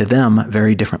self-evident, to them,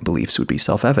 very different beliefs would be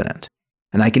self-evident.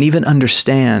 And I can even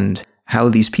understand how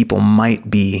these people might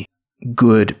be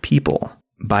good people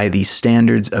by the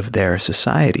standards of their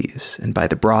societies and by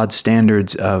the broad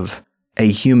standards of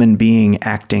a human being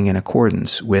acting in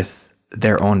accordance with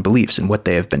their own beliefs and what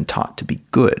they have been taught to be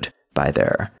good by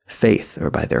their faith or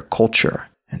by their culture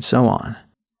and so on.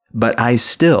 But I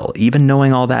still, even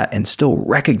knowing all that and still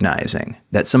recognizing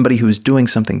that somebody who is doing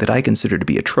something that I consider to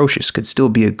be atrocious could still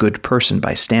be a good person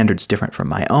by standards different from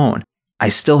my own, I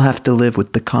still have to live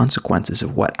with the consequences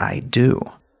of what I do.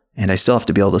 And I still have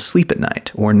to be able to sleep at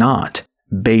night or not,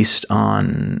 based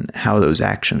on how those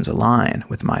actions align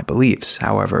with my beliefs,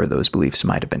 however those beliefs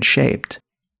might have been shaped.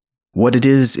 What it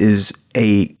is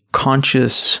a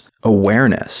conscious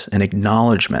awareness and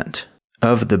acknowledgement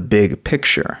of the big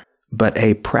picture, but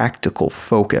a practical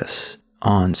focus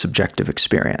on subjective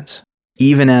experience,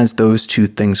 even as those two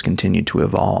things continue to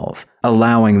evolve,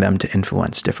 allowing them to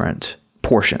influence different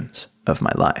portions of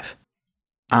my life.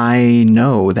 I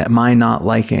know that my not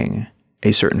liking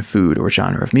a certain food or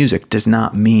genre of music does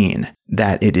not mean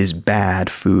that it is bad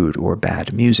food or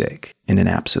bad music in an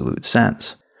absolute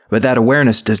sense. But that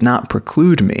awareness does not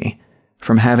preclude me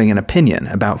from having an opinion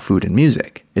about food and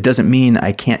music. It doesn't mean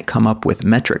I can't come up with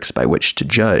metrics by which to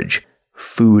judge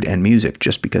food and music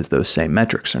just because those same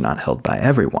metrics are not held by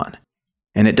everyone.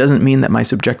 And it doesn't mean that my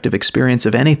subjective experience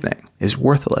of anything is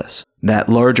worthless. That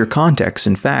larger context,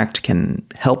 in fact, can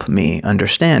help me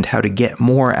understand how to get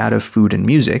more out of food and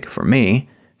music for me,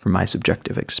 for my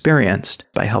subjective experience,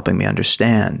 by helping me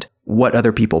understand what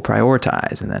other people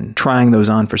prioritize and then trying those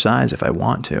on for size if I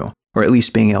want to, or at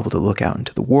least being able to look out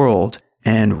into the world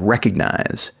and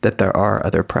recognize that there are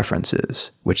other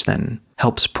preferences, which then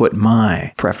helps put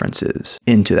my preferences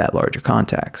into that larger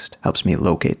context, helps me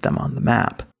locate them on the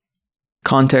map.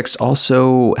 Context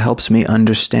also helps me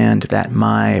understand that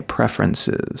my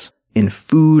preferences in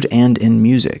food and in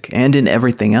music and in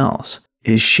everything else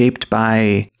is shaped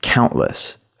by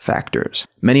countless factors,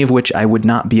 many of which I would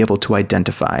not be able to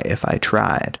identify if I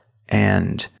tried.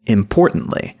 And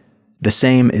importantly, the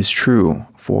same is true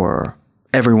for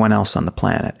everyone else on the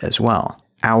planet as well.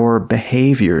 Our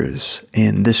behaviors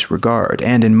in this regard,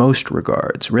 and in most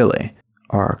regards, really,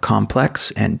 are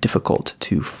complex and difficult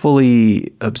to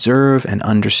fully observe and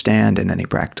understand in any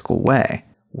practical way.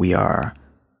 We are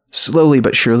slowly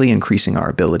but surely increasing our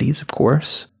abilities, of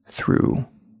course, through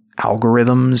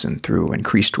algorithms and through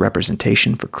increased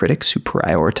representation for critics who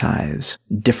prioritize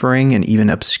differing and even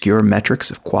obscure metrics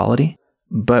of quality.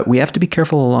 But we have to be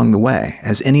careful along the way,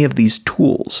 as any of these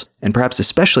tools, and perhaps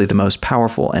especially the most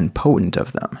powerful and potent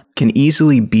of them, can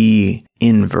easily be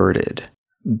inverted,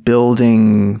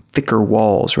 building thicker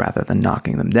walls rather than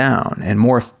knocking them down, and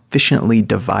more efficiently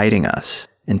dividing us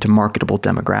into marketable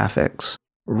demographics,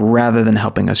 rather than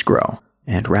helping us grow,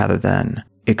 and rather than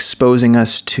exposing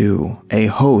us to a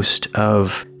host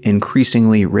of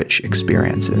increasingly rich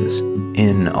experiences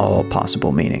in all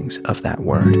possible meanings of that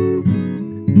word.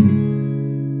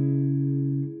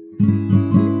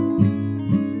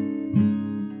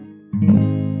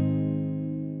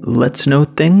 Let's Know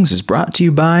Things is brought to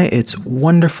you by its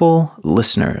wonderful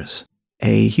listeners.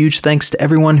 A huge thanks to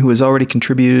everyone who has already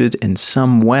contributed in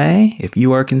some way. If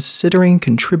you are considering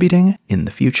contributing in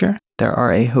the future, there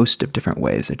are a host of different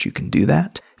ways that you can do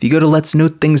that. If you go to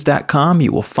letsknowthings.com,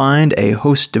 you will find a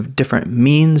host of different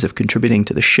means of contributing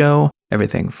to the show.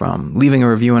 Everything from leaving a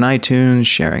review on iTunes,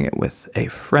 sharing it with a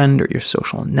friend or your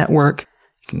social network.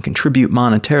 You can contribute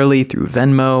monetarily through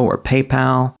Venmo or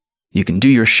PayPal. You can do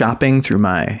your shopping through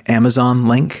my Amazon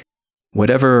link.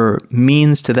 Whatever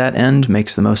means to that end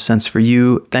makes the most sense for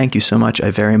you. Thank you so much. I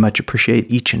very much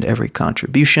appreciate each and every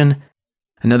contribution.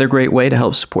 Another great way to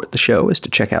help support the show is to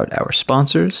check out our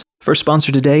sponsors. First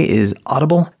sponsor today is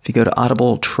Audible. If you go to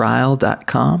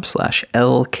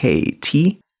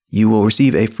audibletrial.com/LKT, you will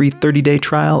receive a free 30-day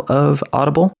trial of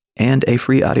Audible and a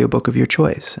free audiobook of your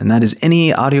choice. And that is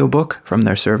any audiobook from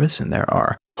their service, and there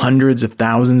are hundreds of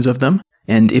thousands of them.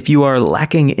 And if you are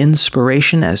lacking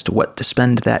inspiration as to what to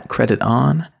spend that credit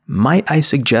on, might I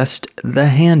suggest The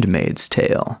Handmaid's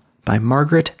Tale by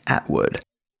Margaret Atwood.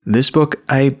 This book,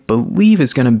 I believe,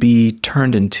 is going to be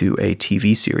turned into a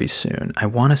TV series soon. I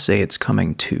want to say it's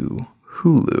coming to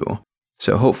Hulu.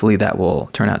 So hopefully that will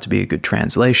turn out to be a good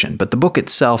translation. But the book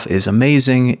itself is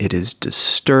amazing. It is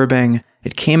disturbing.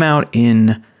 It came out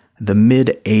in the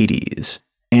mid-'80s,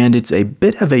 and it's a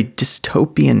bit of a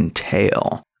dystopian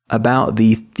tale about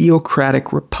the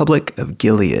Theocratic Republic of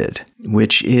Gilead,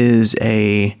 which is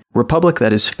a republic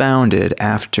that is founded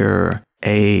after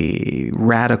a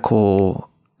radical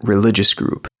religious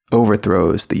group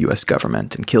overthrows the U.S.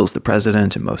 government and kills the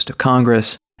president and most of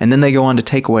Congress, and then they go on to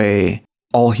take away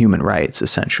all human rights,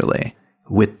 essentially,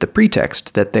 with the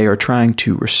pretext that they are trying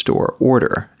to restore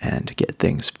order and get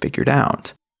things figured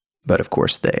out. But of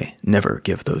course, they never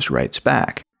give those rights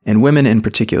back. And women in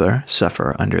particular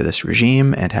suffer under this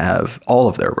regime and have all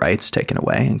of their rights taken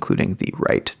away, including the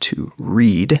right to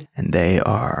read. And they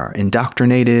are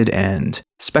indoctrinated and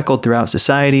speckled throughout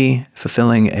society,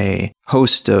 fulfilling a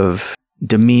host of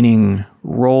demeaning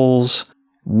roles.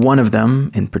 One of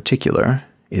them in particular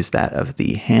is that of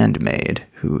the handmaid,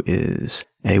 who is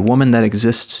a woman that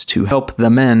exists to help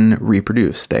the men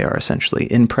reproduce. They are essentially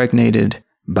impregnated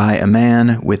by a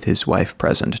man with his wife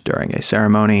present during a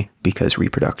ceremony because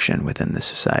reproduction within this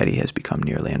society has become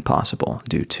nearly impossible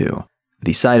due to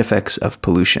the side effects of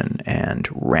pollution and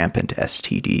rampant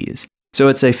STDs. So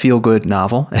it's a feel-good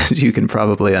novel, as you can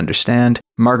probably understand.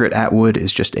 Margaret Atwood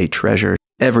is just a treasure.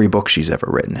 Every book she's ever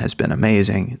written has been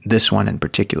amazing. This one in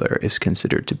particular is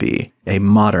considered to be a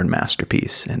modern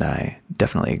masterpiece, and I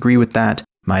definitely agree with that.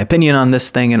 My opinion on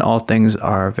this thing and all things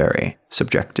are very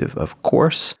subjective, of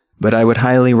course, but I would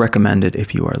highly recommend it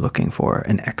if you are looking for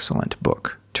an excellent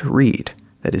book to read.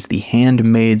 That is The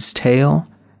Handmaid's Tale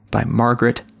by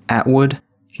Margaret Atwood.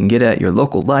 You can get it at your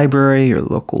local library, your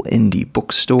local indie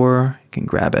bookstore. You can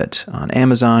grab it on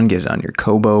Amazon, get it on your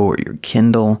Kobo or your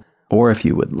Kindle. Or if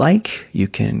you would like, you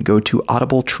can go to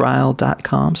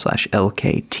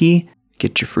audibletrial.com/LKT,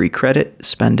 get your free credit,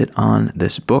 spend it on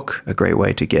this book. A great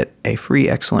way to get a free,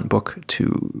 excellent book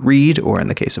to read, or in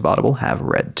the case of Audible, have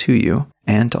read to you,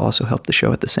 and to also help the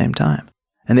show at the same time.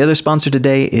 And the other sponsor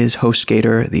today is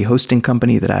HostGator, the hosting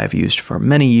company that I've used for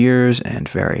many years and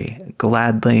very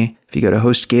gladly. If you go to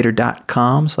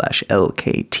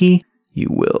hostgator.com/LKT, you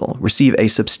will receive a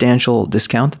substantial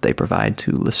discount that they provide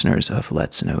to listeners of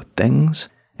Let's Know Things,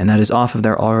 and that is off of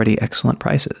their already excellent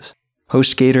prices.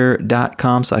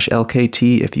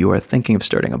 HostGator.com/LKT if you are thinking of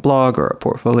starting a blog or a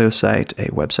portfolio site,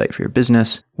 a website for your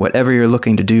business. Whatever you're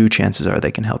looking to do, chances are they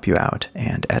can help you out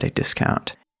and at a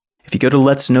discount. If you go to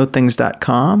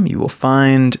letsknowthings.com, you will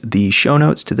find the show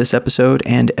notes to this episode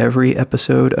and every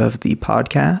episode of the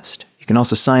podcast. You can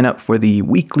also sign up for the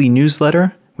weekly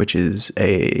newsletter, which is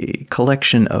a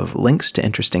collection of links to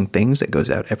interesting things that goes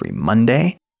out every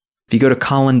Monday. If you go to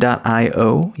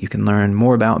Colin.io, you can learn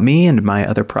more about me and my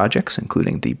other projects,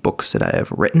 including the books that I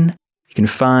have written. You can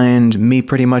find me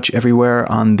pretty much everywhere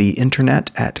on the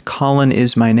internet at Colin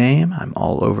is my name. I'm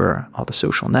all over all the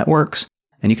social networks.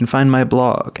 And you can find my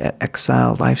blog at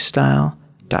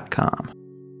exilelifestyle.com.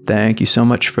 Thank you so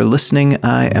much for listening.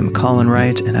 I am Colin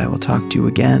Wright, and I will talk to you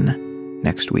again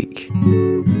next week.